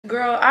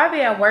Girl, I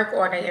be at work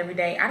all day, every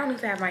day. I don't need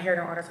to have my hair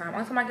done all the time.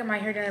 Only time I get my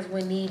hair done is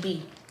when need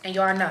be. And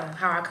y'all know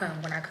how I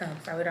come when I come,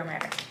 so it don't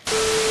matter.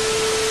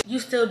 You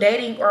still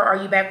dating or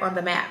are you back on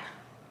the map?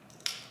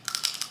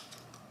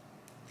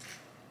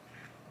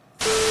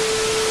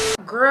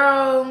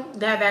 Girl,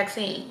 that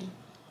vaccine.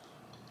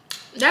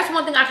 That's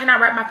one thing I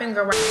cannot wrap my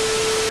finger around.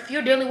 If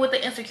you're dealing with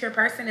an insecure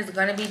person, it's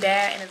gonna be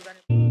bad and it's gonna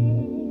be.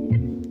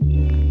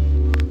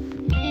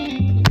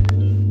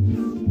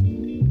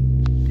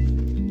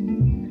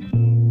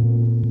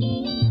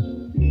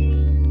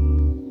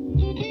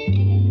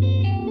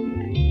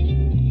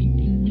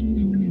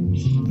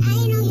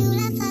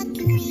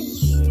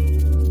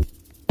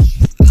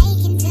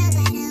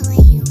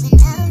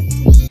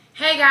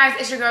 Hey guys,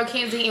 it's your girl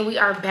Kensssy and we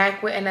are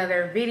back with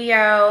another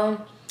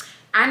video.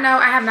 I know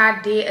I have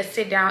not did a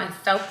sit down in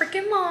so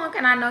freaking long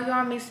and I know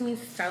y'all miss me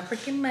so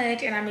freaking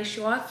much and I miss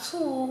y'all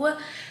too.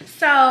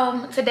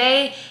 So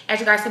today, as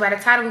you guys see by the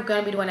title, we're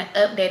going to be doing an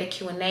updated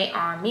Q&A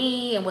on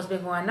me and what's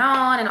been going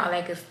on and all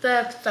that good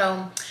stuff.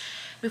 So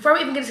before we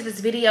even get into this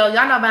video,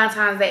 y'all know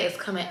Valentine's Day is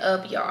coming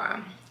up,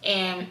 y'all.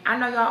 And I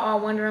know y'all all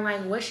wondering,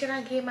 like, what should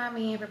I give my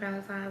man for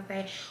Valentine's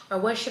Day? Or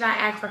what should I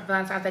ask for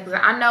Valentine's Day? Because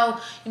I know,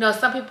 you know,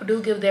 some people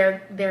do give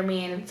their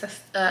men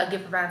a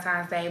gift for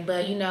Valentine's Day.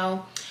 But, you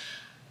know,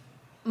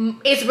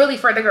 it's really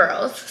for the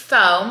girls. So,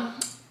 I'm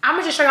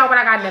going to just show y'all what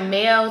I got in the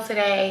mail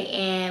today.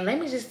 And let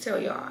me just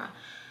tell y'all,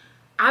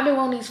 I've been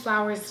wanting these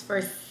flowers for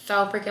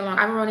so freaking long.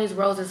 I've been wanting these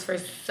roses for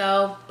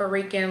so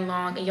freaking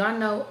long. And y'all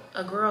know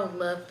a girl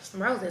loves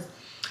some roses.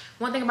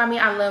 One thing about me,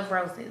 I love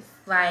roses.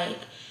 Like...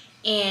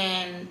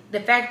 and the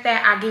fact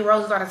that I get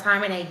roses all the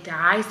time and they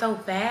die so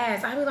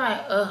fast, I be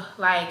like, ugh,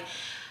 like,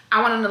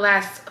 I want them to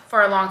last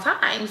for a long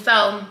time.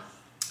 So,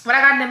 what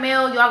I got in the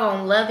mail, y'all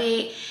gonna love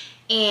it.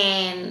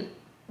 And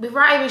before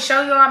I even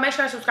show y'all, make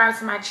sure I subscribe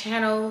to my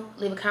channel.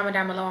 Leave a comment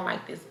down below and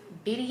like this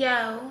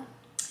video.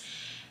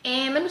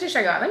 And let me just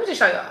show y'all.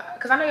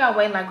 Because I know y'all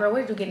waiting like, girl,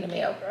 what did you get in the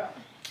mail, girl?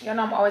 Y'all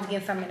know I'm always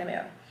getting something in the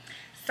mail.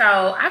 So,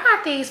 I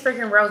got these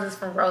freaking roses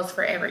from Rose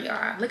Forever,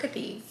 y'all. Look at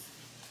these.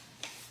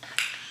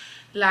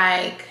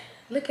 Like,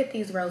 look at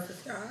these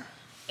roses, y'all.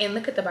 And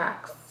look at the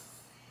box.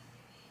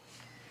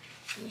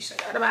 Let me show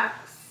y'all the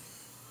box.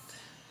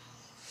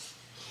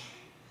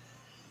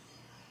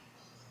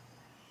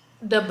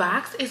 The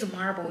box is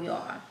marble,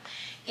 y'all.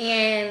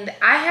 And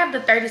I have the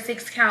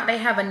 36 count. They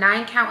have a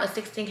 9 count, a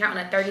 16 count,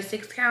 and a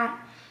 36 count.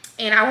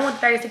 And I went with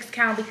the 36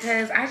 count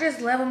because I just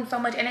love them so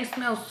much. And they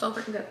smell so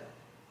freaking good.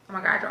 Oh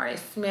my God, y'all. They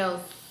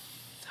smell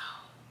so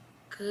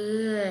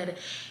good.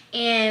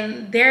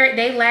 And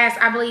they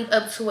last, I believe,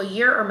 up to a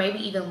year or maybe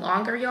even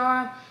longer,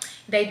 y'all.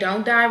 They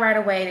don't die right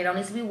away. They don't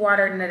need to be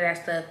watered, none of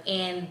that stuff.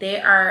 And they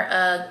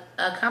are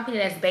a company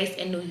that's based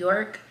in New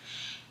York.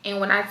 And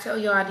when I tell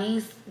y'all,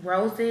 these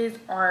roses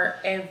are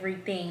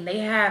everything. They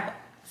have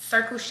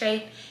circle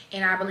shape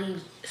and I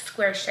believe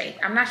square shape.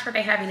 I'm not sure if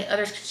they have any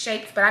other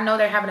shapes, but I know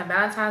they're having a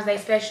Valentine's Day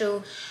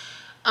special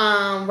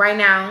right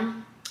now.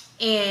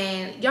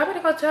 And y'all better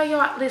go tell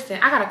y'all, listen,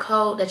 I got a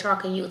code that y'all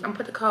can use. I'm gonna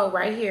put the code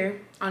right here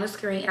on the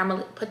screen and I'm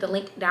gonna put the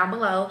link down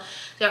below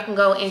so y'all can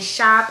go and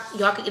shop.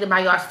 Y'all can either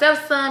buy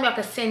yourself some, y'all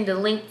can send the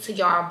link to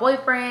y'all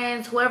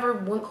boyfriends, whoever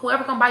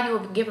gonna buy you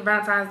a gift for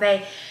Valentine's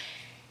Day.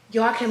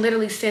 Y'all can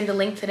literally send the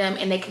link to them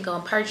and they can go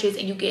and purchase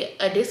and you get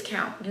a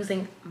discount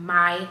using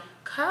my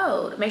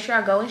code. Make sure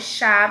y'all go and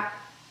shop.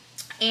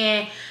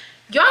 And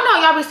y'all know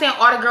y'all be seeing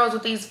all the girls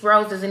with these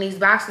roses and these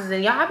boxes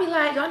and y'all be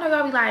like, y'all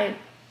be like,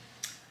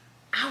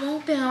 I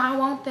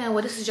want them.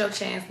 Well, this is your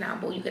chance now,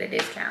 boo. You get a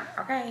discount,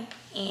 okay?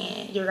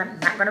 And you're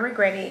not gonna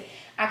regret it.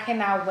 I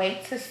cannot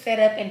wait to set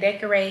up and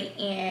decorate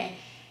and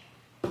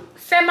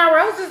set my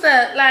roses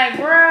up, like,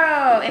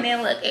 bro. And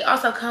then look, it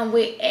also comes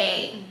with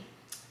a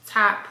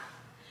top.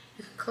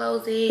 You can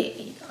close it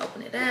and you can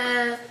open it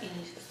up, and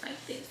it's just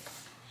like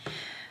this.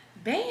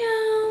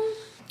 Bam.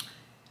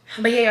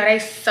 But yeah, y'all, they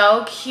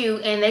so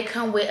cute and they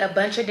come with a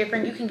bunch of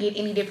different, you can get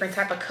any different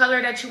type of color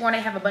that you want.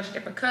 They have a bunch of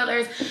different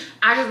colors.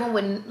 I just went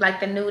with like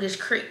the nudist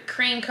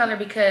cream color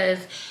because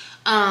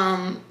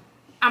I'm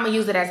gonna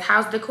use it as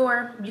house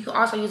decor. You can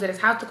also use it as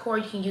house decor.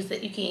 You can use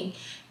it, you can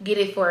get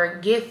it for a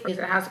gift, use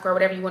it as house decor,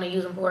 whatever you want to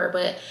use them for,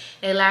 but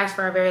they last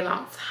for a very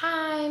long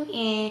time.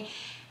 And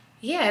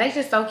yeah, they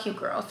just so cute,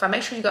 girl. So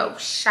make sure you go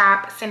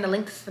shop, send a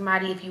link to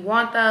somebody if you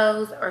want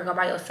those, or go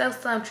buy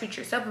yourself some, treat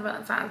yourself for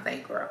Valentine's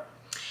Day, girl.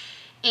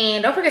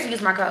 And don't forget to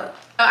use my code.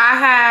 So I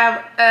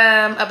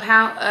have a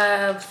pound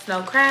of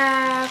snow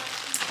crab.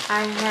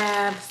 I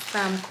have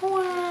some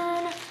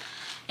corn.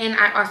 And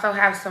I also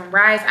have some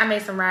rice. I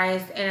made some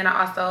rice. And then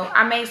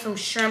I made some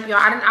shrimp, y'all.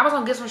 I was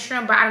gonna get some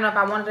shrimp, but I don't know if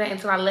I wanted it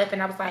until I left.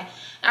 And I was like,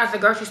 I was at the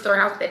grocery store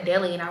and I was at the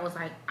deli and I was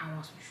like, I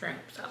want some shrimp.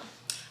 So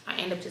I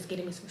ended up just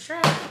getting me some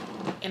shrimp.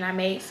 And I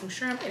made some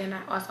shrimp. And then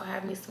I also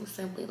have me some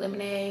Simply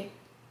lemonade.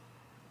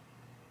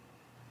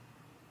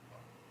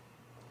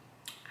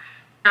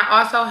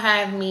 I also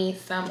have me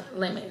some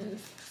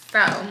lemons.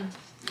 So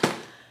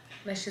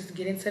let's just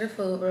get into the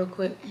food real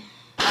quick.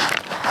 So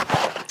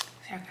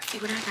y'all can see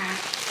what I got.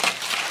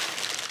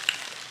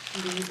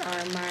 These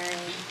are my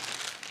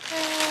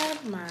crab.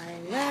 my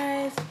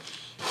rice,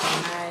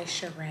 my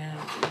shrimp.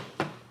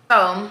 So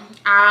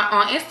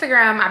on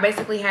Instagram, I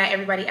basically had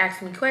everybody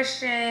ask me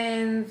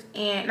questions,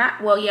 and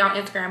not, well, yeah, on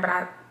Instagram, but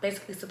I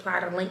basically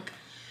supplied a link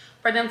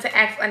for them to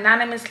ask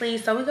anonymously.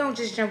 So we're gonna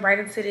just jump right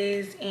into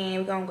this, and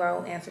we're gonna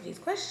go answer these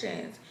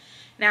questions.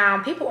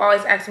 Now, people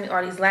always ask me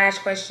all these lash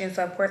questions,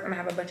 so of course I'm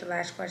gonna have a bunch of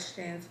lash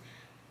questions.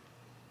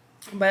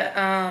 But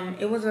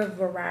it was a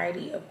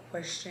variety of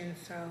questions,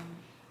 so I'm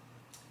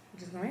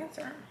just gonna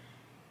answer them.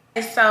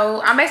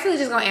 So I'm basically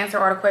just gonna answer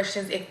all the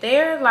questions. If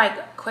they're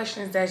like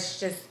questions that's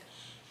just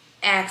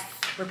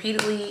asked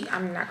repeatedly,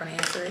 I'm not gonna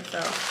answer it. So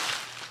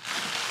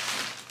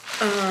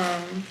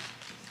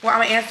well,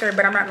 I'm gonna answer it,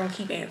 but I'm not gonna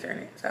keep answering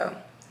it. So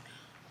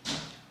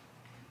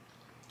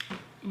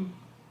I'm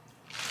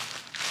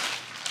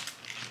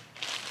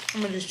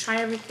gonna just try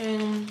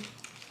everything.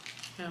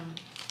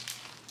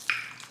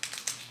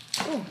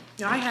 Oh,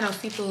 y'all, I ain't had no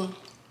seafood.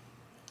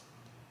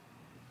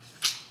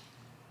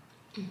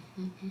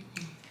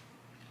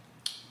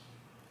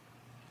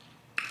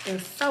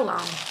 It's so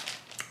long.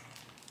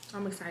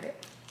 I'm excited.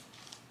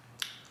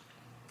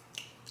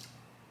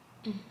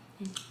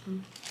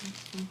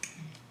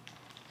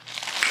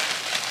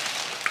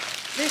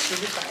 This should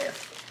be fire.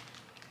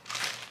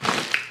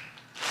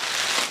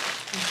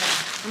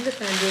 Okay, I'm just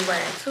gonna get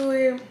right into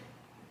it.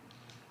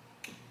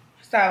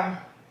 So,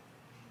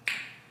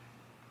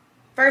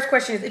 first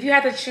question is, if you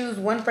had to choose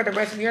one for the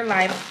rest of your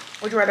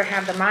life, would you rather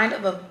have the mind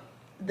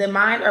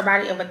or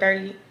body of a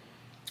 30?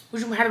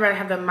 Would you rather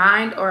have the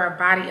mind or a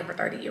body of a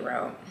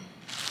 30-year-old?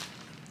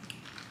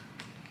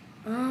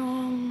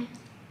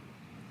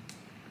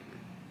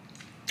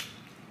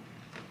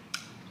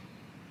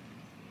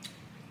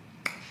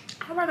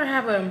 I'd rather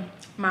have a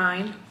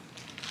mind,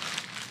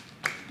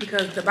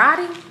 because the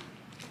body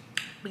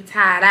be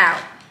tired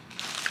out.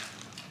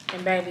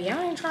 And baby,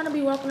 I ain't trying to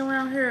be walking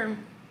around here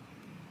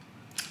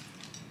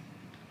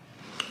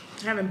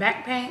having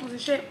back pains and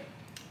shit.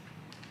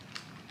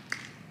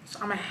 So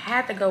I'm gonna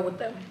have to go with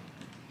the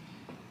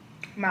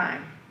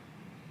mind.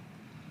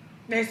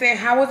 They say,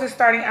 how was it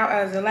starting out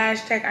as a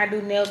lash tech? I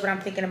do nails, but I'm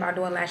thinking about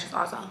doing lashes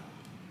also.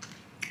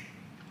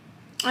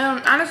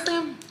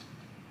 Honestly,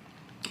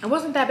 it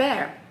wasn't that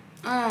bad.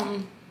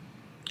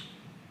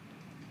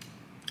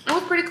 It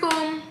was pretty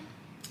cool.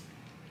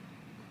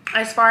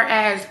 As far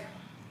as,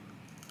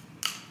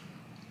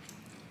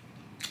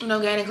 you know,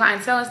 gaining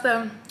clientele and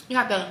stuff, you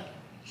have to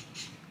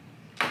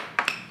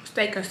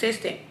stay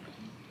consistent.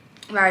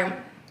 Like,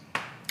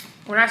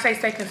 when I say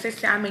stay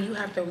consistent, I mean you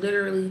have to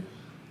literally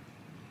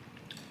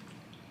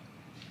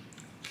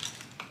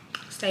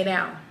stay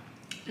down.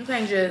 You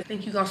can't just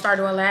think you're gonna start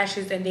doing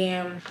lashes and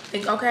then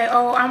think, okay,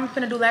 oh, I'm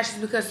gonna do lashes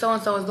because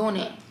so-and-so is doing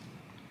it.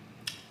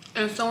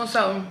 And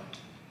so-and-so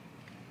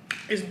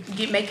is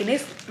making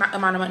this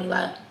amount of money.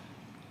 Like,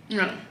 you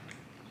know,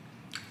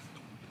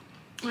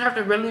 you have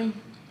to really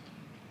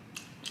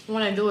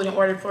want to do it in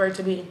order for it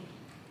to be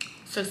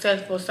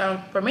successful.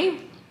 So for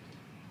me,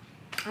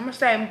 I'm gonna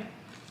say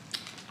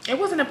it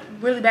wasn't a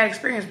really bad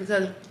experience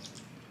because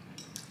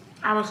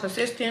I was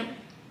consistent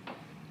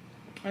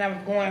and I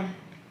was going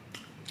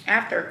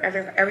after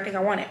everything I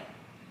wanted.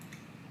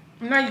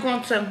 Now you're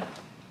going to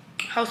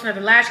host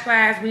another lash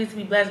class. We need to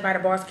be blessed by the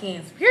boss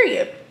Kens,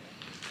 period.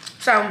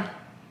 So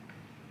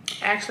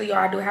actually, y'all,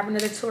 I do have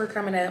another tour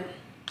coming up.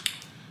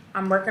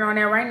 I'm working on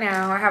that right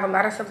now. I have a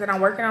lot of stuff that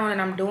I'm working on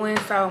and I'm doing,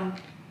 so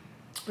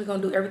we're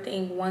gonna do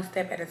everything one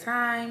step at a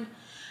time.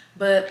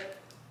 But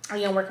I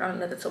am working on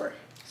another tour,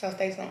 so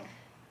stay tuned.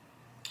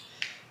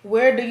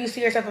 Where do you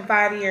see yourself in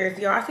 5 years?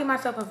 Yo, I see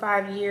myself in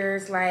 5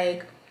 years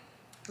like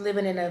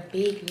living in a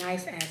big,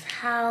 nice ass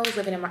house,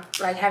 living in my,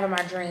 like, having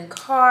my dream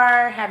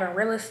car, having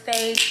real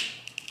estate,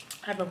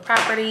 having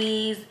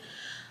properties,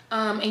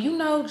 and you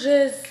know,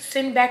 just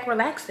sitting back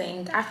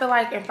relaxing. I feel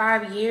like in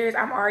 5 years,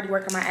 I'm already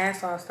working my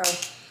ass off.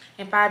 So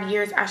in 5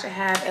 years, I should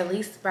have at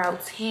least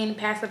about 10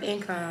 passive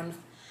incomes,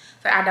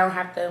 so I don't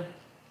have to,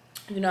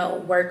 you know,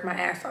 work my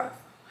ass off.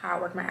 How I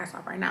work my ass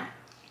off right now.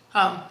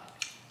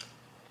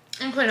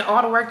 I'm putting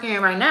all the work in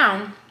right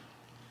now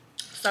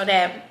so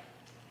that,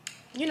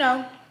 you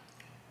know,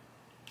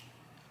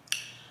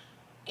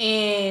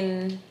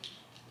 in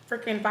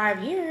freaking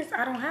 5 years,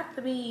 I don't have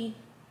to be,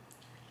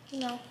 you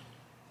know,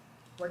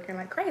 working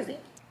like crazy.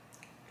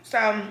 So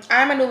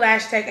I'm a new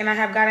lash tech and I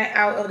have gotten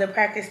out of the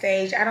practice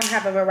stage. I don't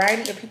have a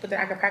variety of people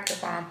that I can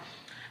practice on.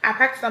 I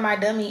practice on my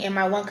dummy and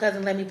my one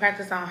cousin let me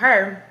practice on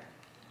her.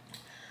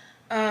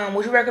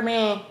 Would you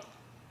recommend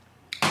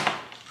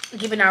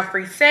giving out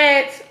free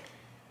sets?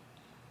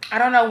 I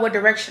don't know what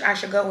direction I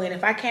should go in.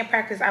 If I can't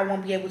practice, I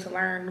won't be able to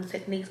learn new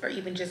techniques or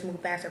even just move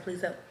faster.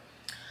 Please help.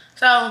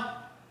 So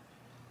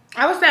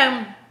I would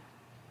say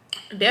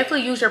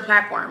definitely use your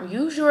platform.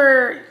 Use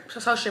your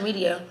social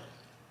media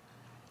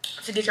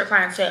to get your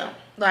clientele.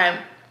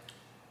 Like,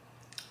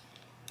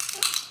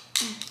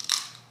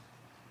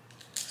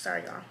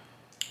 sorry y'all.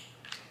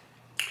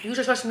 Use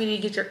your social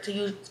media to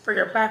use for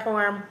your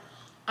platform.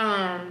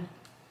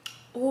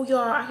 Oh y'all,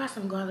 I got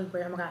some garlic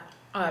bread. Oh my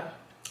god.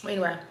 But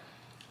anyway,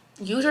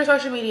 use your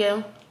social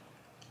media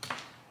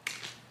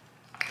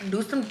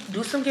Do some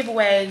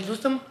giveaways, do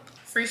some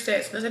free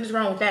sets. Nothing's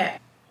wrong with that.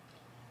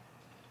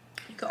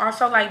 You could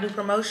also like do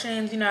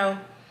promotions, you know.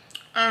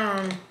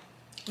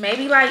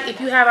 Maybe like if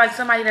you have like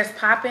somebody that's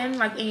popping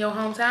like in your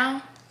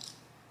hometown,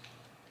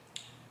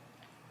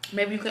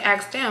 maybe you can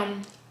ask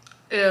them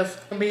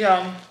if be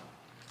your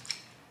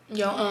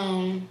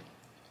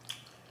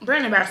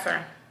brand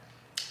ambassador,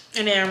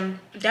 and then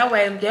that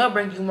way they'll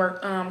bring you more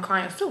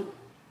clients too.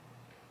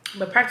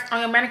 But practice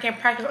on your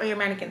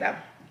mannequin though.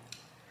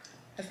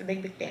 That's a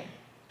big thing.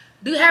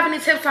 Do you have any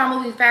tips on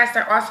moving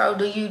faster? Also,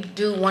 do you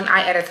do one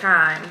eye at a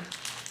time?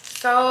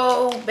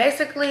 So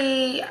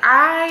basically,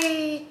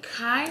 I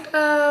kind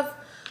of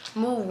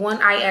move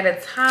one eye at a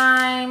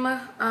time.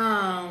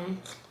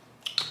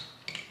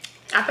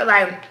 I feel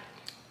like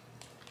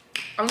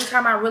only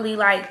time I really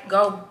like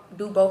go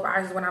do both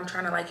eyes is when I'm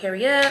trying to like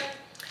hurry up,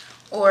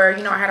 or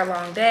you know I had a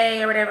long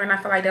day or whatever, and I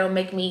feel like that'll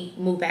make me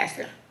move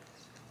faster.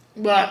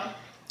 But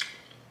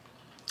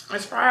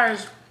as far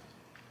as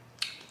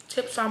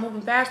tips on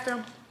moving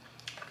faster,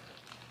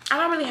 I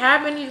don't really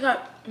have any.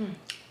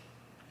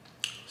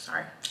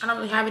 Sorry, I don't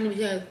really have any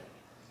because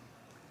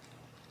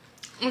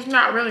it's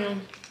not really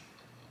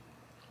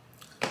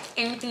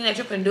anything that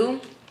you can do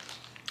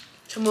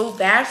to move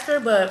faster,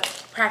 but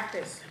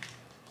practice.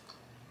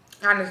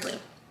 Honestly,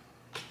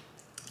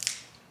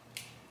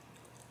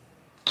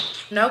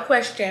 no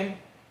question,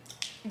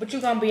 but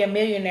you're gonna be a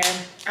millionaire.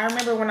 I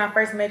remember when I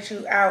first met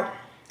you out,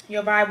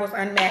 your vibe was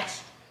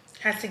unmatched.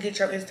 Has to get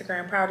your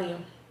Instagram. Proud of you.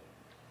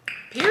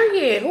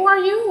 Period. Who are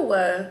you?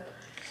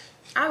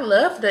 I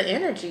love the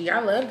energy. I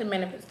love the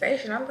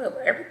manifestation. I love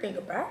everything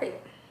about it.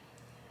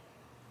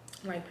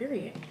 Like,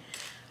 period.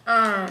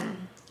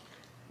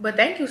 But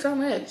thank you so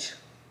much.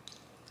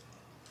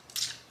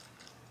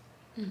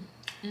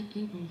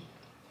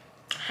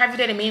 Have you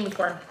dated me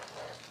before?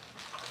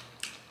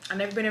 I've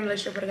never been in a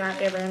relationship with a guy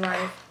ever in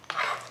life.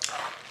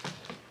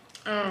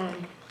 I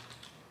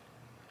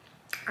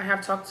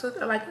have talked to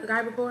like a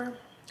guy before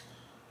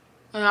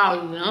when I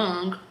was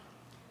young,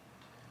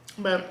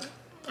 but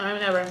I've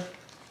never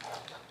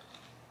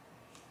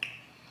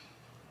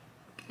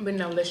been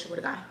in a relationship with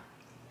a guy.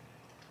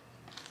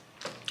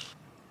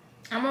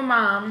 I'm a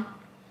mom,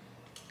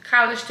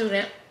 college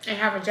student, and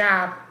have a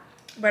job,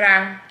 but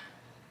I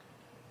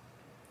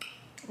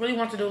really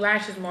want to do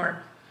lashes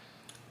more.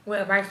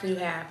 What advice do you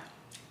have?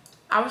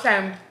 I would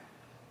say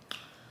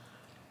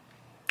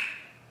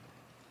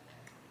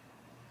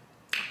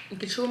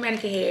get you a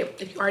mannequin head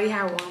if you already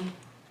have one.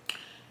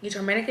 Get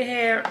your mannequin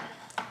head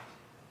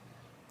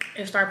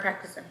and start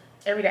practicing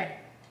every day.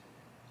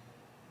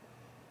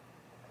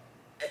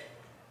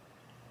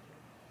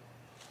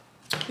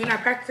 If you're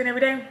not practicing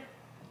every day,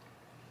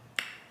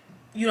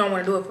 you don't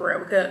want to do it for real,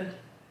 because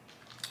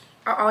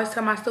I always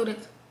tell my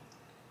students,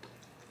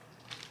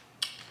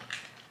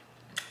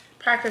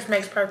 practice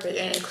makes perfect.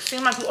 And it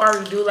seems like you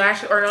already do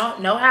lashes or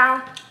know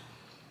how.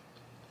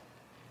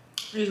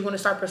 You just want to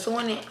start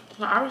pursuing it.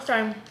 So I would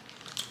say,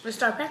 let's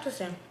start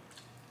practicing.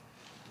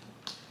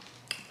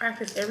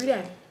 Practice every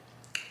day.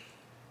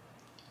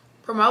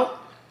 Promote.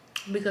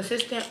 Be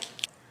consistent.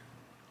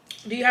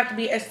 Do you have to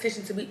be an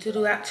esthetician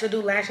to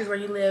do lashes where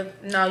you live?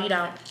 No, you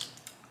don't.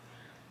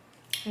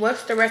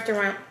 What's the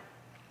restaurant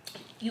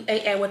you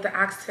ate at with the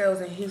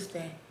oxtails in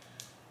Houston?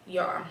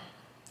 Y'all,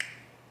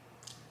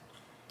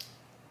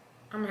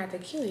 I'm gonna have to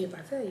kill you if I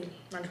tell you.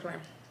 I'm just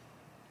playing.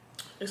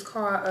 It's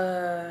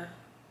called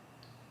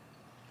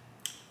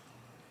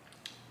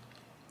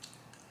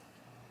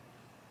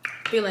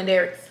Feeling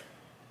Derek's.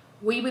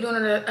 Will you be doing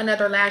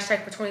another lash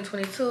check for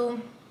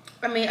 2022?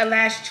 I mean, a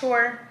lash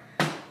chore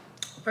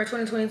for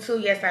 2022?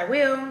 Yes, I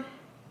will.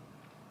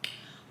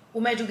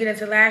 What made you get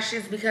into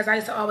lashes? Because I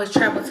used to always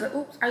travel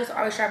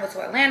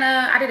to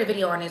Atlanta. I did a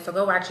video on it, so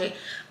go watch it.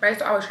 But I used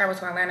to always travel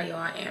to Atlanta,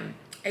 y'all, and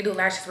they do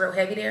lashes real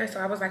heavy there.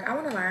 So I was like, I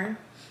want to learn.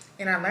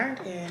 And I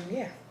learned, and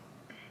yeah.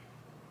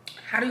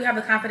 How do you have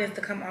the confidence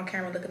to come on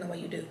camera looking the way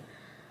you do?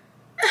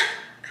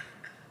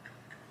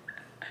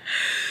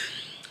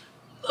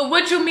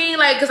 What you mean,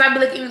 like, because I be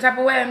looking any type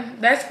of way?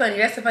 That's funny.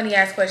 That's a funny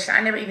ass question.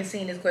 I never even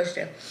seen this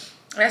question.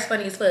 That's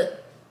funny as fuck.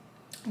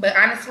 But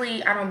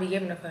honestly, I don't be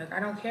giving a fuck. I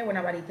don't care what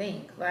nobody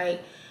think.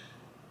 Like,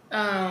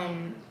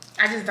 I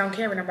just don't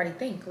care what nobody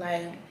think.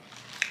 Like,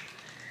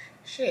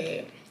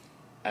 shit.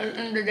 At the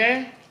end of the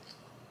day,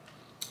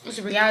 it's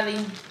a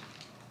reality.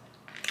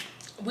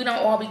 We don't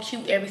all be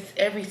cute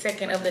every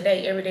second of the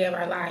day, every day of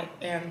our life.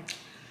 And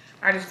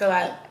I just feel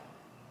like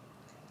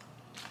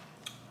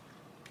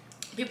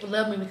people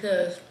love me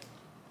because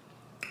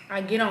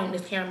I get on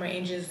this camera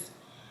and just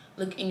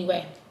look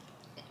anyway.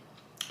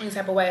 Any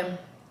type of way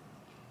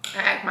I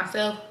act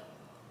myself.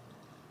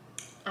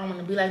 I don't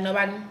want to be like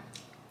nobody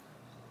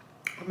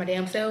or my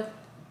damn self.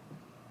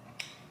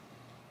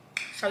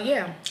 So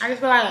yeah, I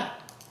just feel like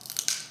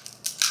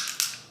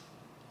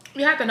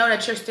you have to know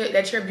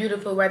that you're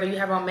beautiful, whether you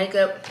have on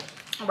makeup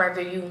or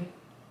whether you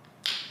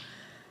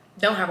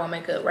don't have on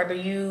makeup, whether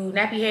you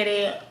nappy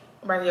headed,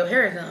 whether your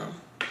hair is done.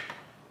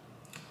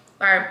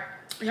 Like,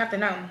 you have to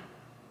know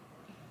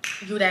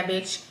you that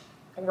bitch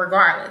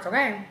regardless,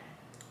 okay?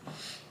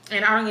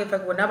 And I don't give a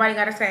fuck what nobody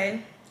gotta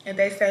say. If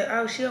they say,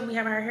 oh, she don't be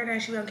having her hair done,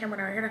 she be on camera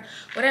with her hair done,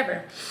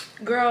 whatever.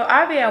 Girl,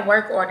 I'll be at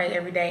work all day,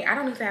 every day. I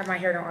don't need to have my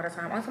hair done all the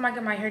time. Only time I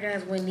get my hair done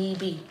is when need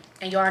be.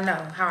 And y'all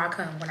know how I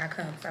come when I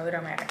come, so it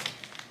don't matter.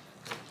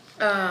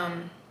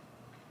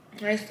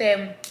 They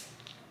said,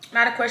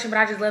 not a question, but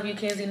I just love you,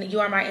 Kensssy.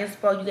 You are my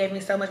inspo. You gave me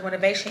so much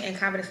motivation and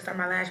confidence to start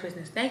my lash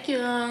business. Thank you.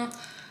 I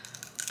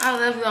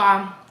love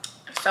y'all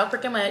so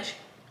freaking much.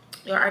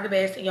 Y'all are the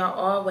best, and y'all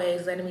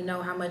always letting me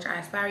know how much I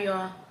inspire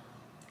y'all.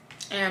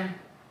 And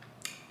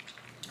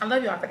I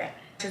love y'all for that.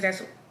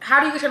 How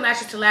do you get your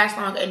lashes to last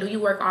long, and do you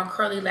work on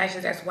curly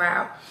lashes as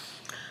well?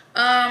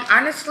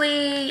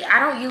 Honestly, I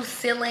don't use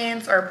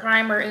sealants or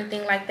primer or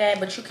anything like that,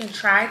 but you can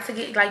try to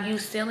get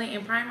use sealant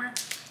and primer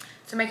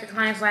to make your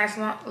clients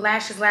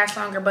lashes last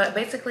longer. But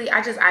basically,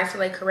 I just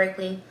isolate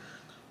correctly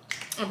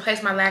and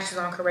place my lashes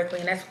on correctly,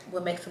 and that's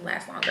what makes them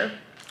last longer.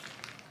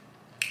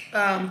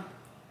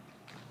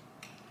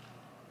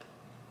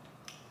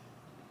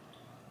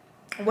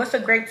 What's a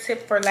great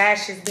tip for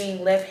lashes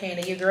being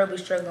left-handed? Your girl be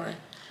struggling.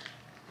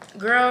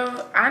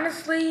 Girl,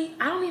 honestly,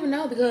 I don't even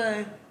know,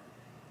 because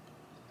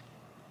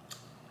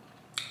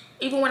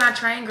even when I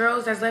train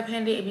girls that's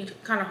left-handed, it'd be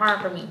kind of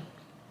hard for me.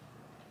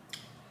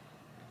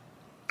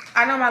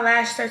 I know my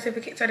lash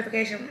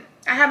certification.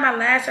 I have my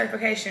lash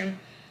certification,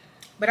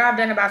 but I've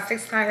done about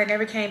 6 times. I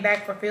never came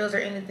back for fills or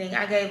anything.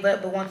 I gave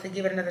up, but wanted to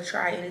give it another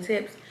try. Any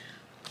tips?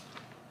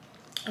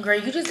 Girl,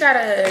 you just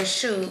gotta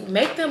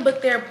make them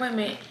book their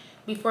appointment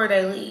before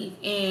they leave.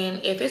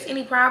 And if it's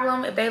any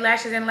problem, if they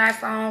lashes didn't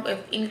last long, if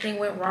anything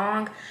went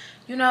wrong,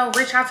 you know,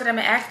 reach out to them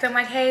and ask them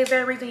like, hey, is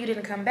there a reason you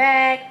didn't come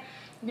back?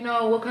 You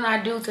know, what can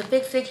I do to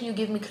fix it? Can you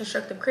give me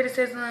constructive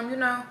criticism? You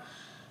know,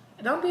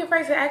 don't be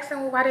afraid to ask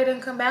them why they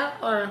didn't come back,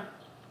 or,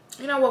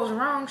 you know, what was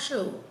wrong.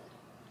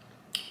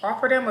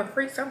 Offer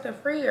them something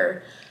free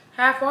or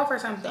half off or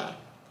something.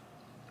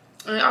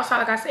 And also,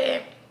 like I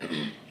said,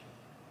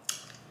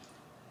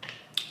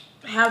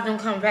 have them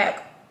come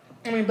back.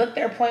 Book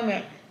their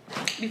appointment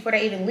before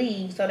they even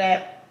leave, so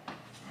that,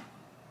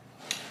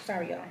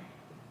 sorry y'all,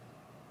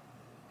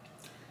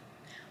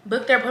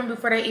 book their appointment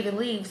before they even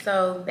leave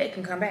so they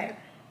can come back.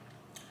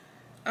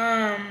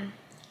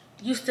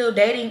 You still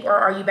dating, or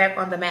are you back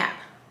on the map?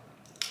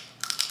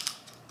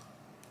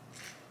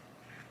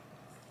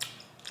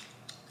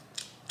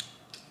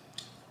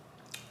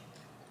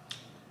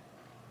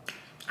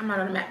 I'm not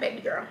on the map,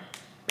 baby girl.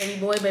 Baby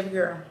boy, baby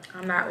girl.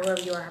 I'm not,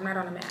 wherever you are, I'm not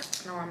on the map.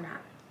 No, I'm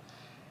not.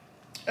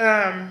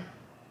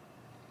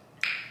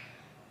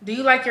 Do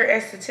you like your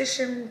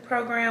esthetician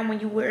program when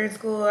you were in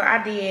school?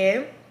 I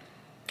did.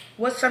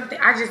 What's something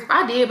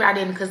I did, but I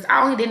didn't, because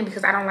I only did it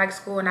because I don't like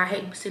school and I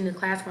hate sitting in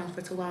classrooms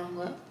for too long.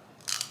 Look,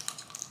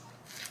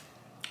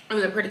 it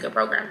was a pretty good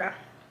program though.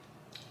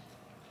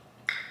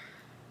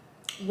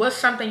 What's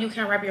something you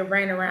can't wrap your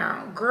brain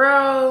around?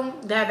 Girl,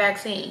 that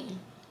vaccine.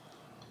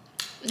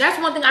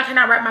 That's one thing I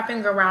cannot wrap my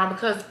finger around,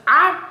 because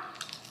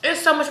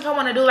it's so much I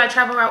want to do, like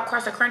travel out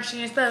across the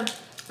country and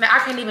stuff, that I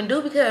can't even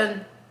do, because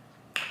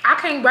I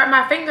can't wrap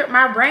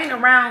my brain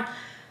around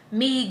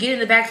me getting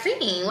the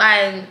vaccine.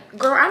 Like,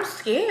 girl, I'm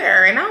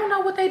scared, and I don't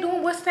know what they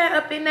doing. What's that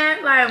up in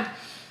that? Like,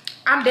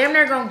 I'm damn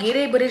near gonna get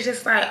it, but it's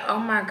just like, oh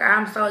my God,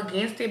 I'm so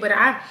against it. But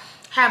I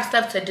have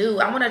stuff to do.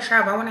 I want to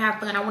travel. I want to have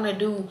fun. I want to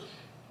do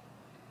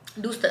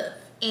stuff.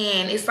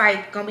 And it's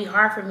like gonna be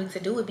hard for me to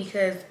do it,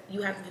 because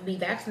you have to be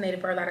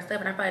vaccinated for a lot of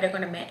stuff, and I feel like they're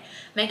gonna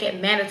make it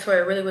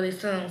mandatory really, really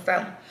soon.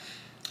 So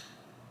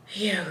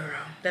yeah,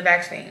 girl, the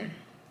vaccine.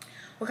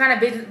 What kind of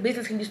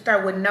business can you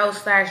start with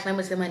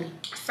no/limited money?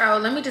 So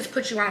let me just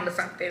put you on to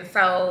something.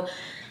 So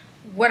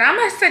what I'm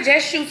gonna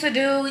suggest you to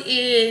do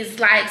is,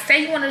 like,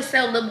 say you want to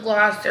sell lip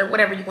gloss or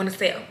whatever you want to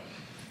sell.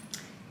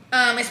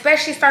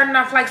 Especially starting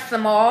off like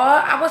small,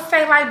 I would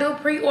say like do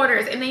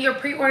pre-orders, and then your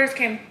pre-orders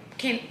can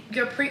pay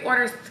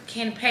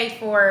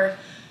for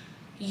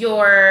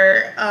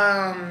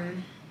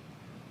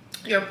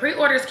your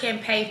pre-orders can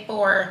pay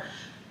for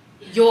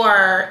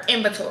your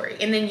inventory,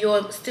 and then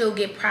you'll still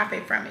get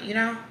profit from it, you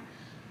know.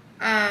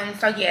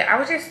 So yeah, I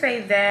would just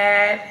say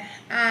that.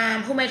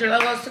 Who made your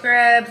logo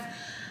scrubs?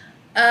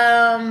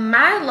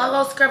 My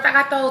logo scrubs, I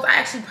got those. I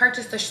actually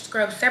purchased the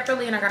scrubs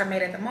separately, and I got them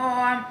made at the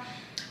mall.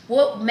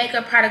 What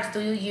makeup products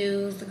do you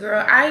use?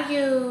 Girl, I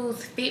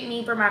use Fit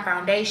Me for my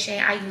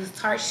foundation. I use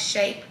Tarte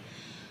Shape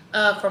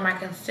for my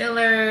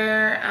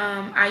concealer.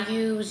 I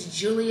use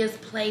Julia's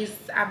Place,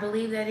 I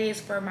believe that is,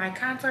 for my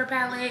contour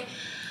palette.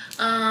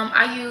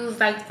 I use,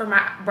 like, for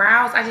my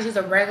brows, I just use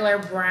a regular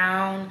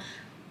brown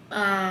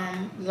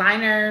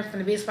liner from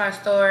the Beauty Spot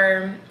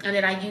store, and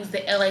then I use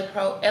the LA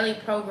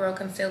Pro Girl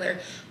concealer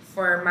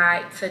for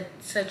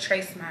to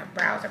trace my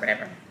brows or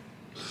whatever.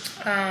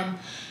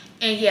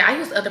 And yeah, I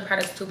use other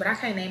products too, but I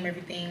can't name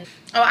everything.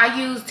 Oh, I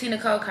use Tina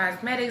Cole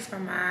Cosmetics for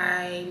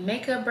my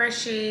makeup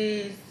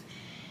brushes.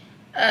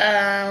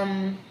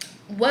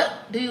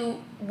 What do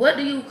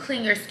you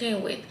clean your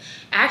skin with?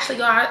 Actually,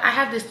 y'all, I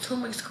have this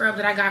turmeric scrub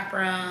that I got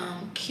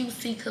from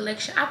QC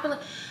Collection.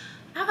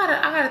 I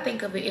gotta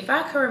think of it. If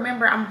I can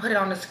remember, I'm gonna put it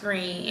on the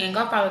screen and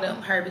go follow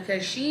her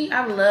because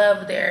I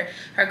love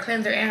her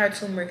cleanser and her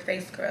turmeric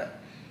face scrub.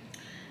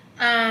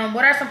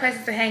 What are some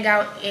places to hang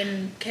out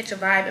and catch a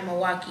vibe in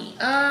Milwaukee?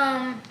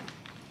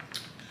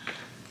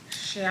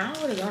 Shit, I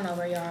don't really go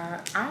nowhere,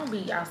 y'all. I don't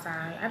be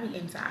outside. I be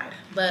inside.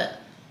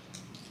 But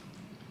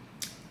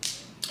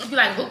if you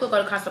like hookah,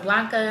 go to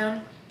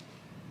Casablanca.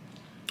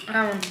 You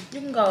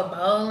can go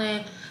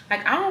bowling.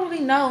 Like, I don't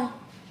really know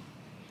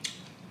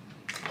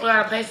a lot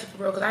of places for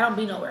real because I don't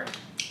be nowhere.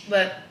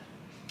 But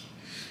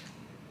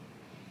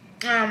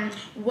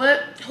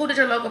who did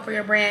your logo for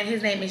your brand?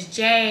 His name is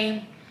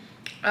Jay.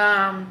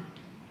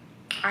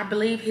 I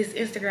believe his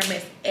Instagram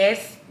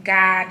is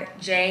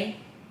sgodj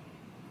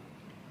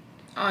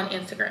on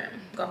Instagram.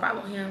 Go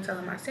follow him, tell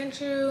him I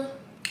sent you.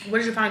 Where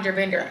did you find your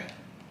vendor?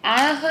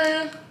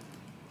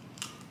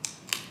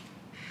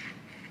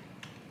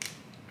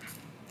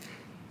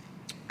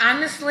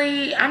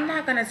 Honestly, I'm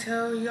not gonna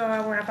tell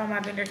y'all where I found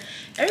my vendor.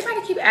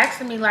 Everybody keep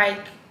asking me, like,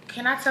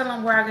 can I tell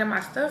them where I get my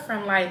stuff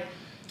from? Like,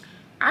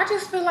 I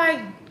just feel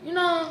like, you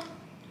know,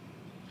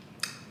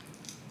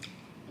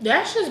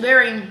 that's just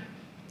very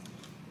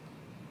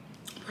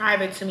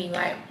private to me.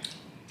 Like,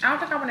 I don't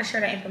think I want to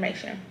share that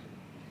information.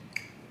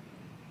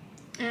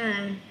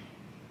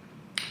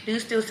 Do you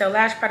still sell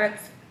lash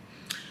products,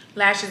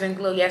 lashes, and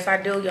glue? Yes,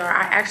 I do, y'all.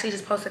 I actually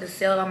just posted a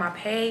sale on my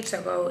page,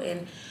 so go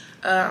and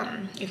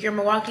if you're in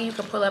Milwaukee, you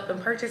can pull up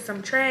and purchase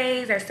some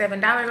trays. They're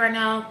 $7 right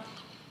now.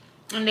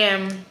 And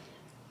then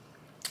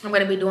I'm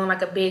going to be doing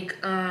like a big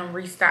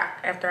restock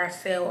after I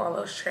sell all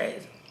those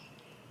trays.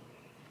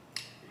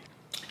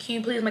 Can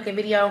you please make a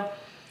video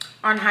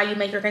on how you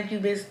make your thank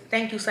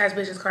you slash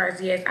business cards?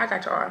 Yes, I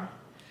got y'all.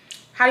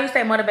 How do you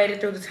stay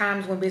motivated through the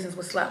times when business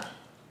was slow?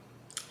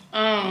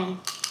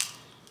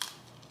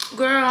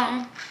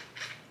 Girl,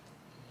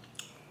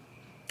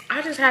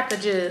 I just have to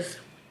just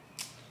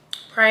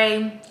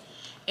pray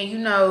and, you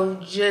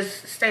know,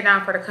 just stay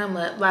down for the come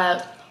up.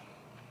 Like,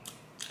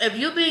 if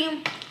you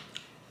be,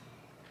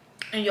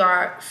 and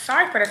y'all,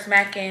 sorry for the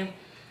smacking,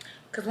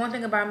 because one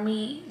thing about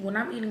me, when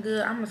I'm eating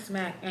good, I'm gonna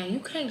smack, and you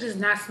can't just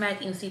not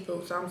smack in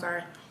seafood, so I'm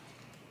sorry.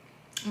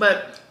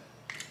 But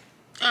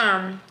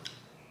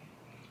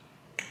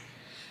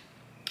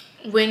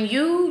when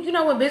you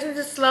know, when business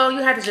is slow, you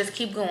have to just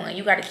keep going.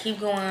 You got to keep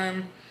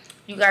going.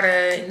 You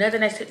gotta,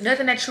 nothing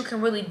that you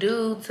can really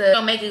do to, you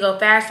know, make it go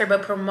faster,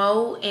 but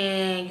promote.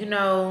 And, you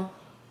know,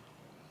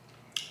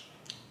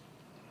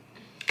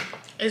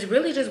 it's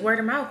really just word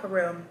of mouth for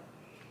real.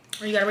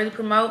 You gotta really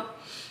promote.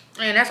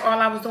 And that's all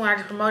I was doing. I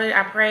just promoted,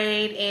 I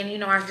prayed, and, you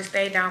know, I just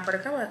stayed down for the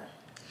come up.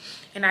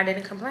 And I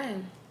didn't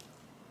complain.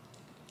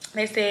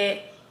 They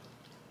said,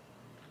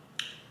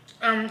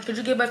 could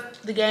you give us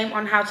the game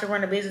on how to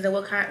run a business and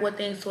what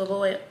things to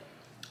avoid?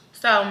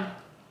 So,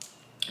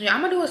 yeah,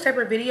 I'm gonna do a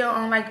separate video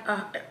on like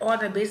all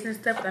the business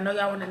stuff, because I know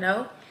y'all want to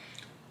know.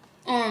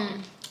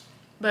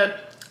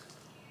 But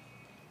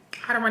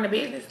how to run a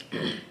business?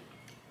 You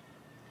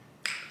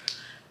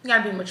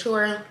gotta be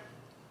mature.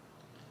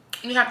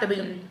 You have to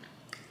be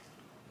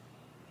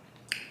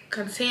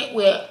content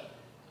with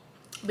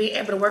being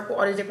able to work with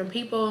all these different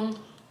people,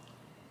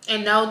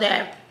 and know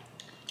that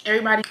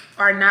everybody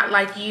are not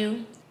like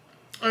you.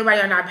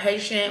 Everybody are not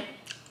patient.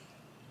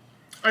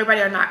 Everybody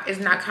is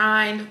not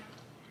kind.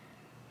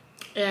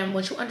 And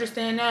once you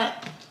understand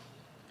that,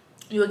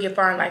 you will get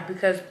far in life,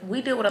 because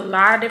we deal with a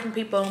lot of different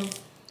people,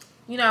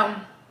 you know,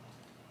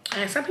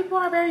 and some people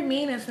are very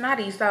mean and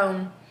snotty.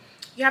 So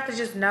you have to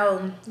just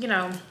know, you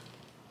know,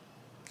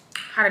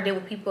 how to deal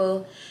with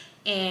people.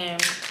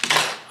 And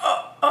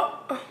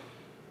oh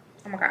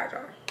my God,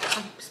 y'all,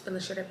 I'm spilling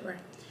shit everywhere.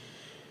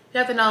 You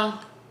have to know,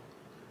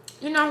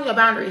 you know, your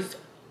boundaries.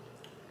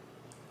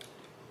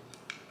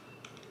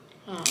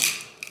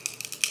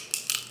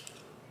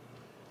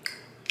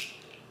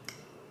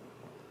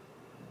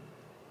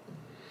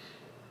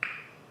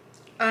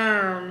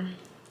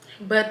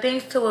 But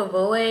things to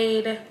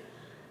avoid,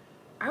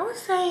 I would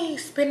say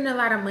spending a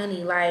lot of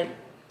money. Like,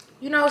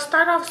 you know,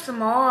 start off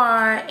small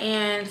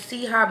and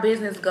see how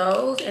business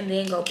goes, and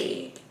then go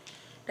big.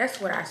 That's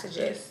what I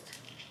suggest.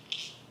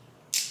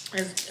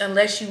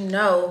 Unless you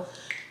know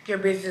your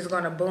business is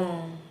gonna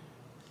boom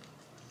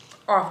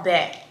off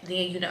that,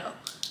 then, you know,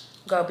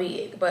 go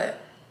big. But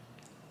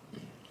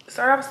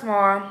start off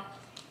small,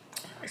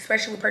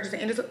 especially with purchasing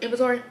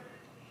inventory,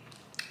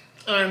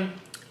 and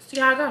see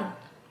how it goes.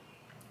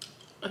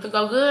 If it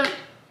go good,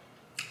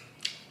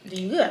 then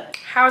you good.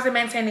 How is it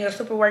maintaining a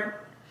super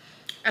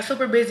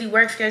busy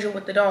work schedule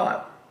with the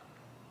dog?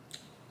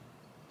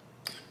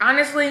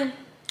 Honestly,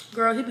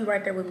 girl, he be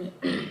right there with me.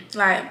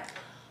 Like,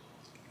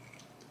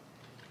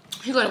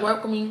 he go to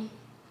work with me.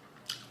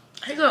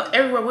 He go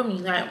everywhere with me.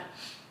 Like,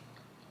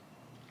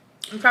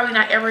 probably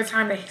not every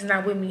time that he's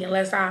not with me,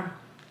 unless I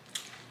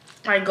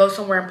like go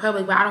somewhere in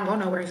public, but I don't go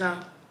nowhere, so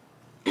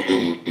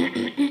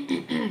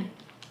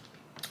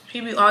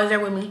he be always there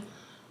with me.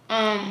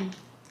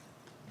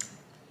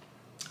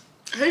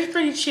 He's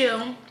pretty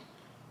chill,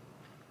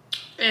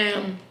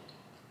 and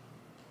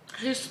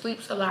he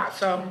sleeps a lot,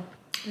 so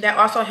That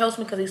also helps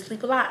me because he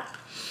sleep a lot.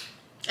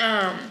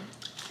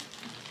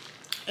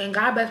 And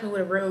God blessed me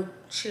with a real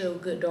chill,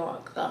 good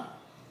dog. So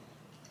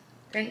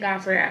thank God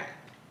for that.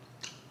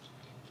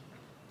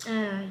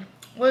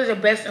 What is the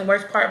best and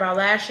worst part about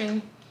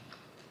lashing?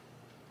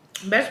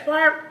 Best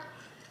part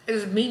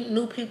is meeting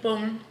new people,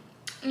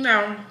 you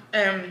know,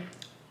 and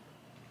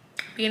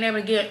being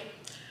able to get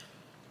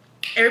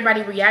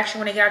everybody reaction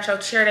when they get out your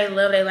chair. They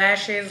love their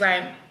lashes,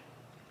 like,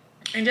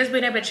 and just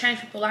being able to change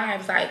people's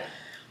lives. Like,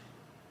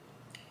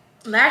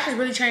 lashes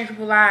really change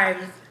people's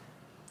lives.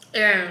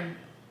 And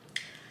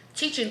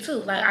teaching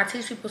too, like, I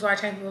teach people, so I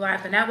change people's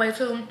lives. And that way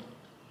too,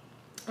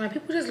 when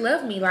people just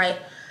love me, like,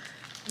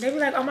 they be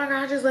like, oh my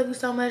God, I just love you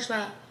so much.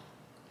 Like,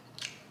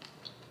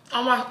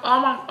 all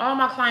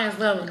my clients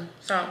love me.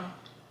 So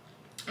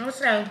I would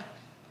say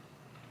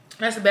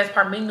that's the best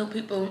part, meeting new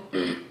people,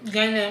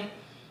 gaining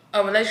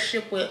a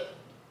relationship with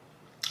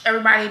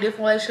everybody, different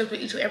relationships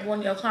with each and every one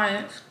of your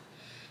clients.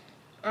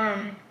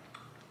 And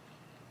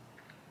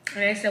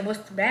they said, what's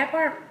the bad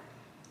part?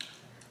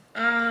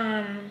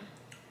 Bad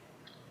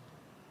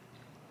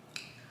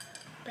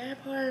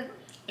part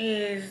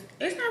is,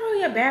 it's not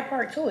really a bad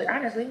part to it,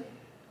 honestly.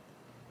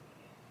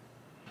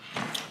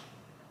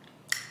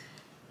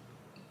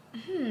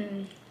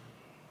 I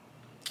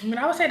mean,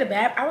 I would say the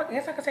bad, I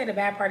guess I could say the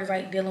bad part is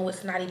like dealing with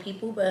snotty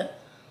people, but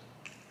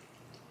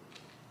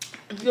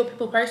if you're a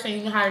people person,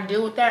 you know how to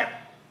deal with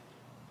that,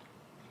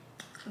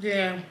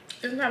 then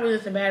it's not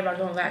really so bad about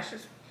doing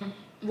lashes.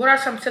 What are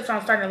some tips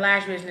on starting a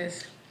lash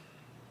business?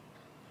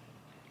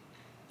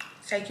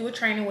 Take you a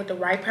training with the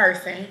right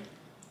person,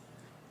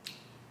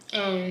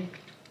 and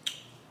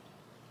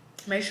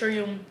make sure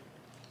you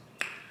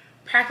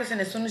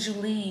practicing as soon as you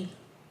leave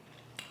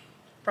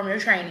from your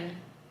training.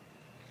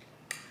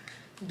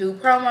 Do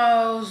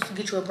promos,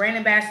 get you a brand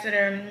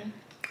ambassador,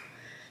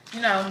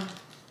 you know,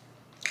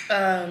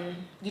 get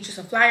you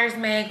some flyers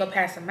made, go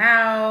pass them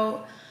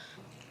out,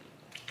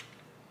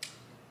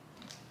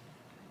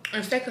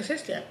 and stay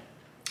consistent.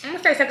 I'm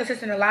gonna stay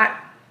consistent a lot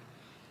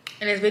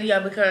in this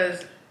video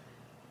because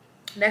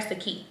that's the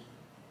key.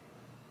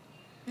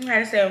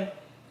 Okay, so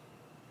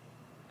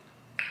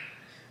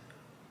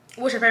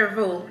what's your favorite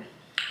food?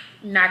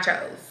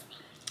 Nachos.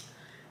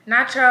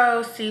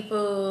 Nachos,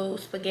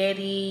 seafood,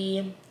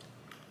 spaghetti.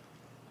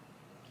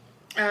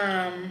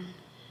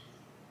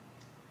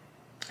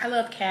 I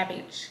love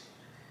cabbage.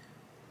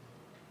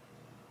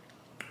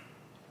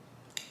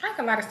 I like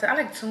a lot of stuff. I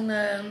like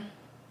tuna.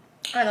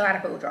 I like a lot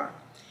of food, y'all.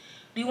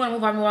 Do you want to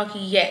move on Milwaukee?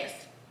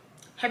 Yes.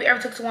 Have you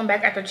ever took someone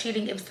back after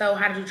cheating? If so,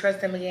 how did you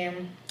trust them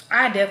again?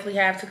 I definitely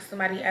have took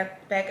somebody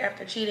back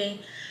after cheating.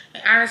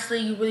 And honestly,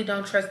 you really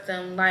don't trust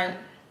them. Like,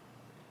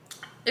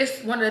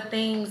 it's one of the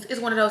things,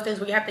 it's one of those things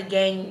where you have to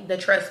gain the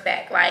trust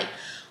back. Like,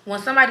 when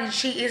somebody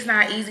cheats, it's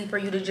not easy for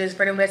you to just,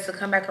 for them to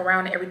come back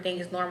around and everything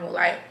is normal.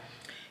 Like,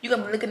 you're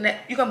gonna be looking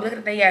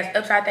at their ass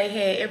upside their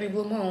head every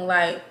blue moon,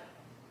 like,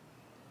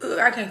 ugh,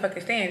 I can't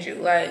fucking stand you.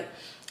 Like,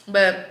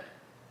 but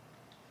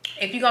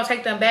if you're gonna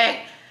take them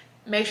back,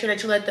 make sure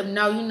that you let them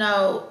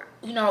know,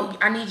 you know,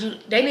 I need you,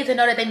 they need to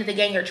know that they need to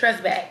gain your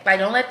trust back. Like,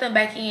 don't let them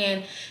back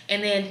in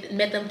and then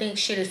let them think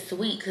shit is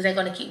sweet, because they're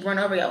gonna keep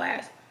running over your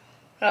ass.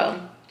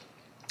 So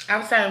I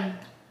would say,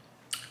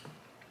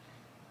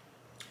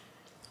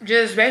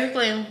 just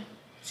basically,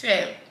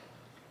 shit,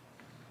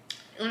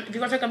 if you're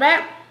gonna take them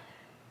back,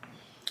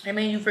 I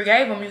mean, you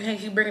forgave them, you can't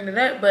keep bringing it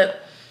up,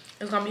 but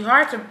it's gonna be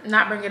hard to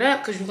not bring it up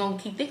because you're gonna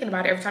keep thinking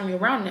about it every time you're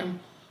around them.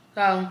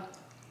 So,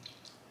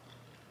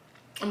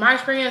 in my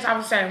experience, I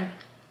would say,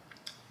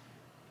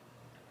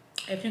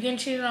 if you're getting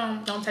cheated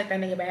on, don't take that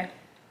nigga back.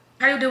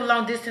 How do you deal with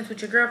long distance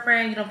with your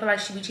girlfriend? You don't feel like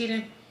she be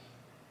cheating?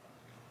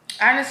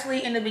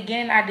 Honestly, in the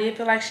beginning, I did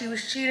feel like she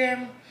was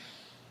cheating.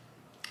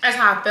 That's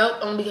how I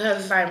felt, only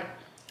because, like,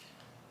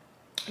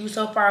 you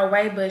so far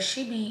away, but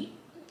she be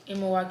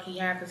in Milwaukee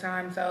half the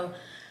time, so,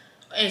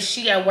 and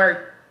she at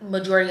work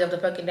majority of the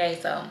fucking day,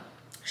 so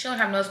she don't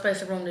have no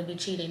space or room to be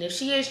cheating. If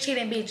she is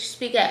cheating, bitch,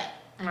 speak up.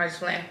 I'm just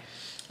playing.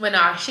 But no,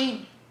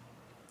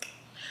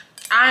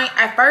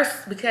 at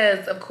first,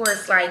 because of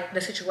course, like,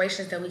 the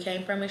situations that we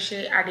came from and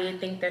shit, I did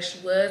think that she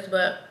was,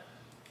 but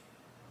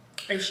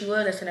if she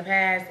was, that's in the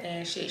past,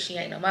 and shit, she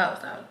ain't no more,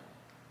 so.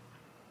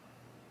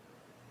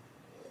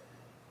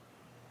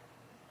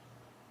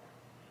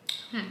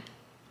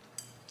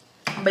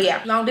 But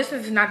yeah, long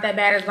distance is not that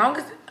bad. As long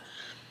as,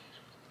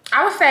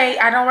 I would say,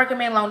 I don't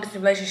recommend long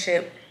distance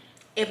relationship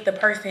if the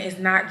person is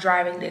not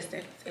driving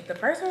distance. If the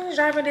person is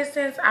driving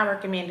distance, I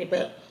recommend it,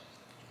 but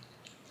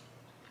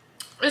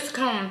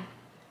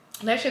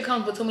that shit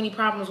comes with too many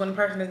problems when the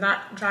person is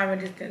not driving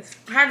distance.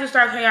 How did you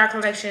start KR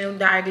collection,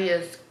 the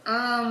ideas?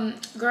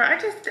 Girl, I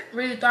just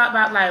really thought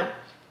about, like,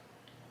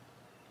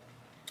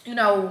 you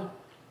know,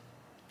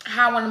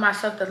 how I wanted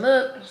myself to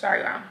look.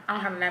 Sorry, y'all, I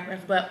don't have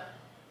napkins, but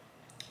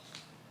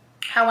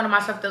how I wanted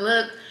myself to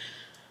look,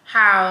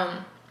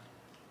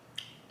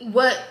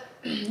 what,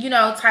 you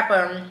know, type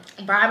of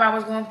vibe I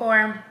was going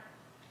for.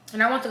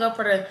 And I want to go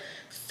for the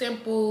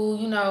simple,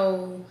 you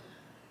know,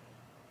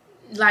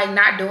 like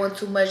not doing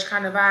too much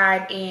kind of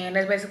vibe, and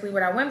that's basically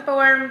what I went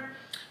for.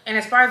 And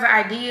as far as the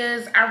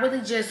ideas, I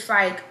really just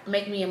like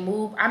make me a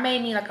mood. I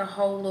made me like a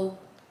whole little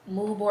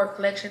mood board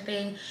collection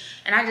thing,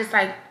 and I just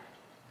like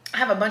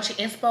have a bunch of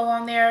inspo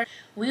on there.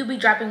 We'll be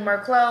dropping more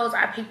clothes.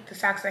 I picked the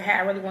socks and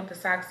hat. I really want the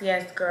socks.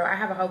 Yes, girl. I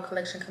have a whole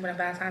collection coming up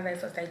Valentine's Day,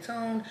 so stay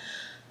tuned.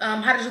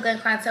 How did you gain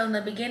clientele in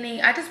the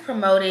beginning? I just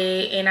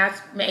promoted, and I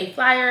made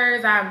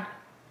flyers. I,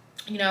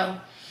 you know,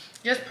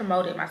 just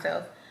promoted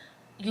myself.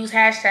 Use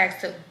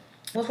hashtags too.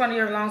 What's one of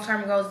your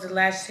long-term goals to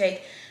LASH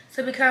take?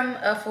 To become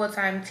a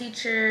full-time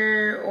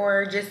teacher,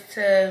 or just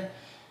to,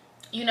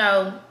 you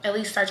know, at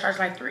least start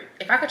charging like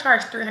if I could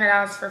charge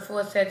 $300 for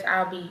full sets,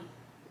 I'll be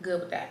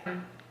good with that.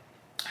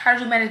 How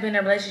did you manage being in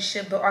a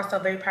relationship but also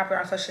very popular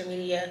on social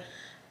media?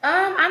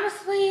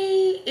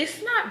 Honestly,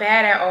 it's not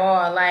bad at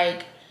all.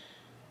 Like,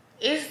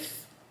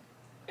 it's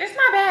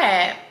not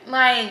bad.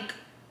 Like,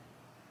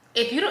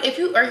 if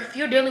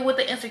you're dealing with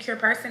an insecure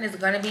person, it's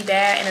gonna be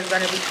bad and it's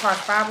gonna be cause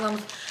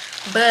problems.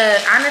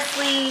 But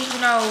honestly,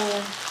 you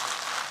know,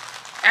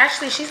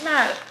 actually she's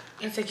not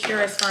insecure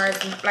as far as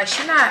like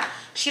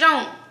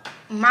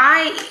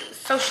my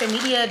social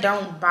media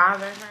don't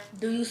bother her.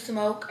 Do you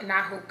smoke?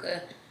 Not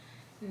hookah.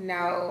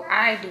 No,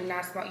 I do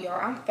not smoke, y'all.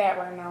 I'm fat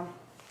right now.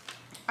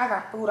 I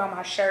got food on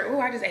my shirt.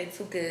 Oh, I just ate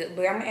too good.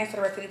 But I'm gonna answer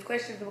the rest of these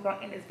questions and we're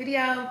gonna end this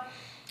video.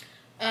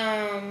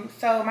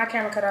 So my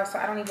camera cut off, so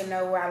I don't even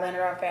know where I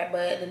landed off at.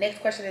 But the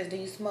next question is, do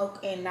you smoke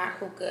and not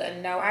hookah?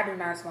 No, I do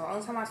not smoke.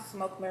 Only time I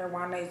smoke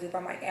marijuana is if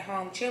I'm like at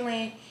home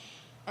chilling.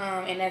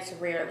 And that's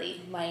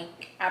rarely.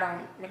 Like, I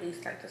don't really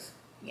like this.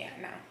 Yeah,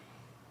 no.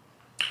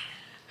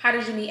 How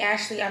did you meet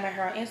Ashley? I met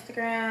her on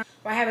Instagram.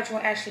 Why haven't you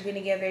and Ashley been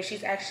together?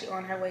 She's actually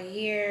on her way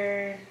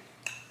here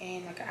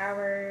in like an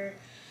hour.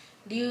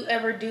 Do you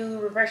ever do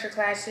refresher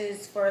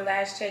classes for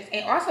lash checks?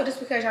 And also, just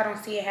because y'all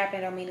don't see it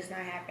happen don't mean it's not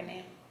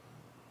happening.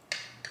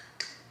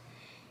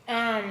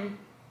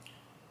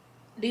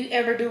 Do you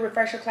ever do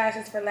refresher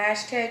classes for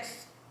lash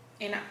checks?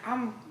 And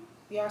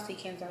y'all see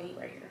Kensssy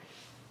right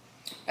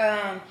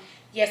here.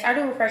 Yes, I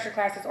do refresher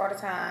classes all the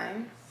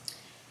time.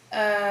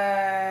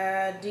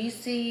 Do you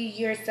see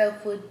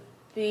yourself with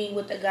being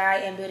with a guy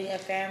and building a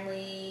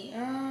family?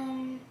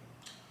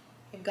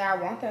 If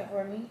God wants that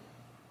for me,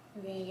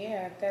 then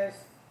yeah,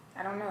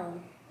 I don't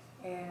know.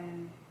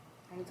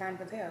 Only time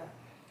can tell.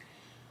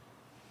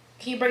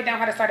 Can you break down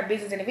how to start a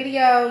business in a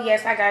video?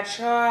 Yes, I got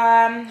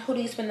y'all. Who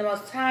do you spend the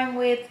most time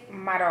with?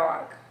 My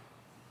dog.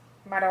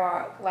 My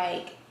dog.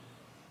 Like,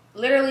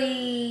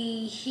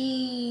 literally,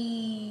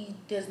 he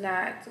does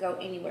not go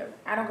anywhere.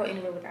 I don't go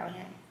anywhere without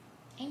him.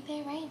 Ain't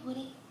that right,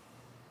 Woody?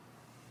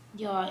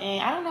 Y'all,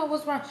 and I don't know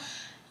what's wrong.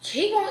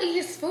 He won't eat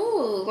his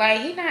food.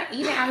 Like, he not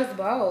eating out his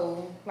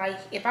bowl. Like,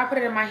 if I put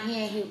it in my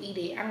hand, he'll eat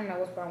it. I don't know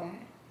what's wrong.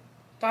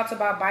 Thoughts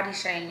about body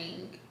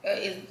shaming.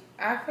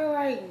 I feel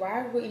like,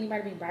 why would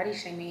anybody be body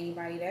shaming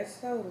anybody? That's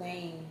so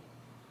lame.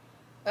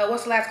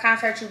 What's the last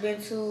concert you've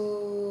been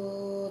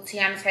to?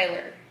 Tiana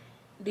Taylor.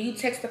 Do you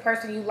text the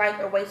person you like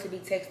or wait to be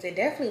texted?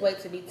 Definitely wait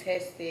to be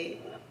texted.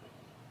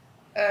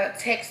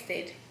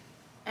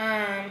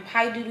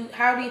 How do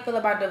you feel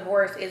about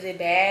divorce? Is it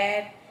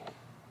bad?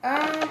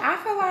 I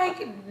feel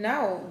like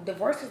no,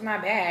 divorce is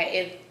not bad.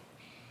 If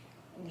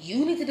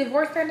you need to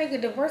divorce that nigga,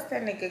 divorce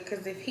that nigga.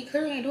 Because if he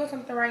clearly ain't doing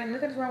something right,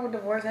 nothing's wrong with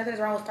divorce, nothing's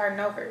wrong with starting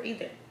over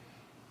either.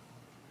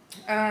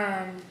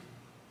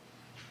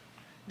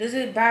 Does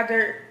it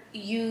bother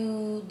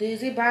you?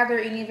 Does it bother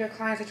any of your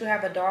clients that you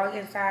have a dog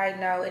inside?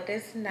 No, it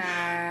does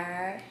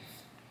not.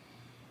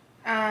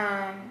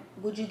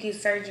 Would you get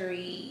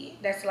surgery?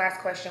 That's the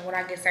last question. Would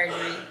I get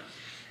surgery?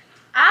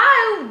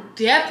 I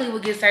definitely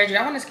would get surgery.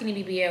 I want a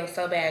skinny BBL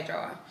so bad,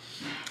 y'all.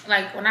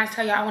 Like, when I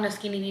tell y'all I want a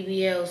skinny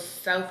BBL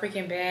so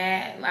freaking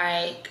bad,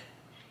 like,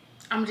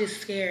 I'm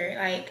just scared.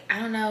 Like, I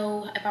don't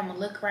know if I'm gonna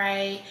look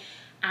right.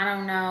 I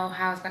don't know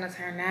how it's gonna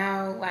turn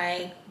out.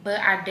 Like, but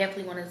I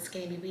definitely want a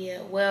skinny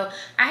BBL. Well,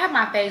 I have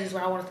my phases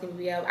where I want a skinny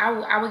BBL.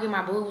 I would get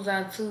my boobs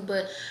done too,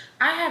 but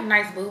I have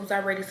nice boobs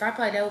already, so I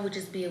feel like that would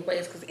just be a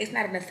waste because it's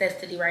not a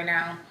necessity right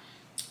now.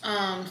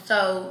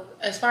 So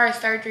as far as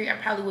surgery, I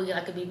probably would get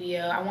like a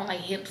BBL. I want like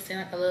hips and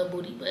like a little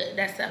booty, but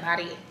that's about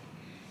it.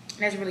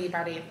 That's really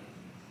about it.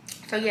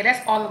 So yeah,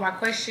 that's all of my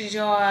questions,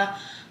 y'all.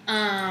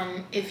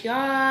 If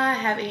y'all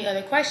have any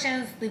other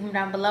questions, leave them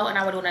down below and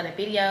I will do another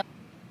video.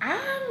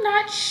 I'm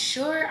not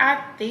sure.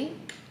 I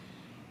think,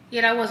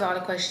 yeah, that was all the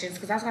questions,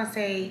 because I was gonna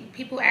say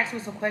people asked me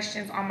some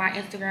questions on my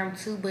Instagram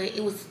too, but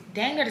it was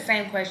dang near the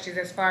same questions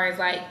as far as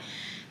like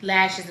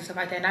lashes and stuff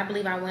like that, and I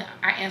believe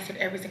I answered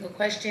every single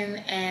question.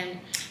 And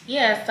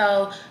yeah,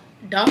 so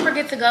don't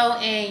forget to go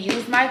and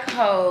use my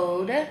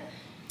code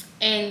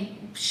and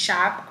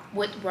shop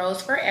with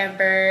Rose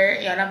Forever.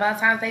 Y'all know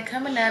Valentine's Day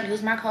coming up.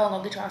 Use my code.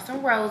 Go get y'all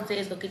some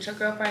roses. Go get your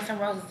girlfriend some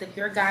roses if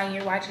you're a guy and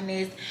you're watching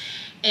this.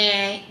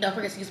 And don't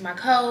forget to use my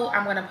code.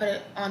 I'm going to put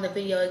it on the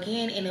video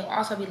again, and it'll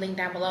also be linked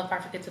down below if I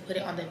forget to put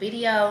it on the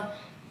video.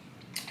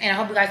 And I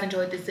hope you guys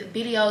enjoyed this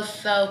video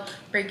so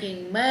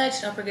freaking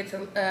much. Don't forget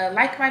to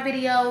like my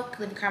video,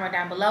 leave a comment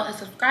down below, and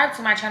subscribe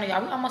to my channel,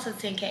 y'all. We almost at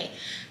 10K.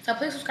 So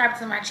please subscribe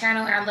to my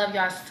channel, and I love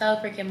y'all so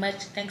freaking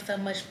much. Thanks so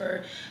much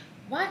for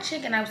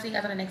watching, and I will see you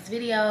guys on the next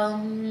video.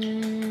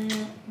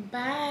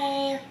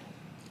 Bye.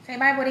 Say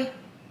bye, buddy.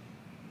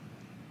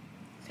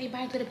 Say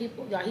bye to the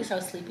people. Y'all, he's so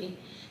sleepy.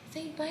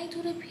 Say bye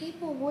to the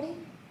people, Woody.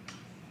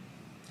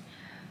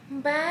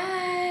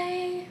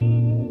 Bye.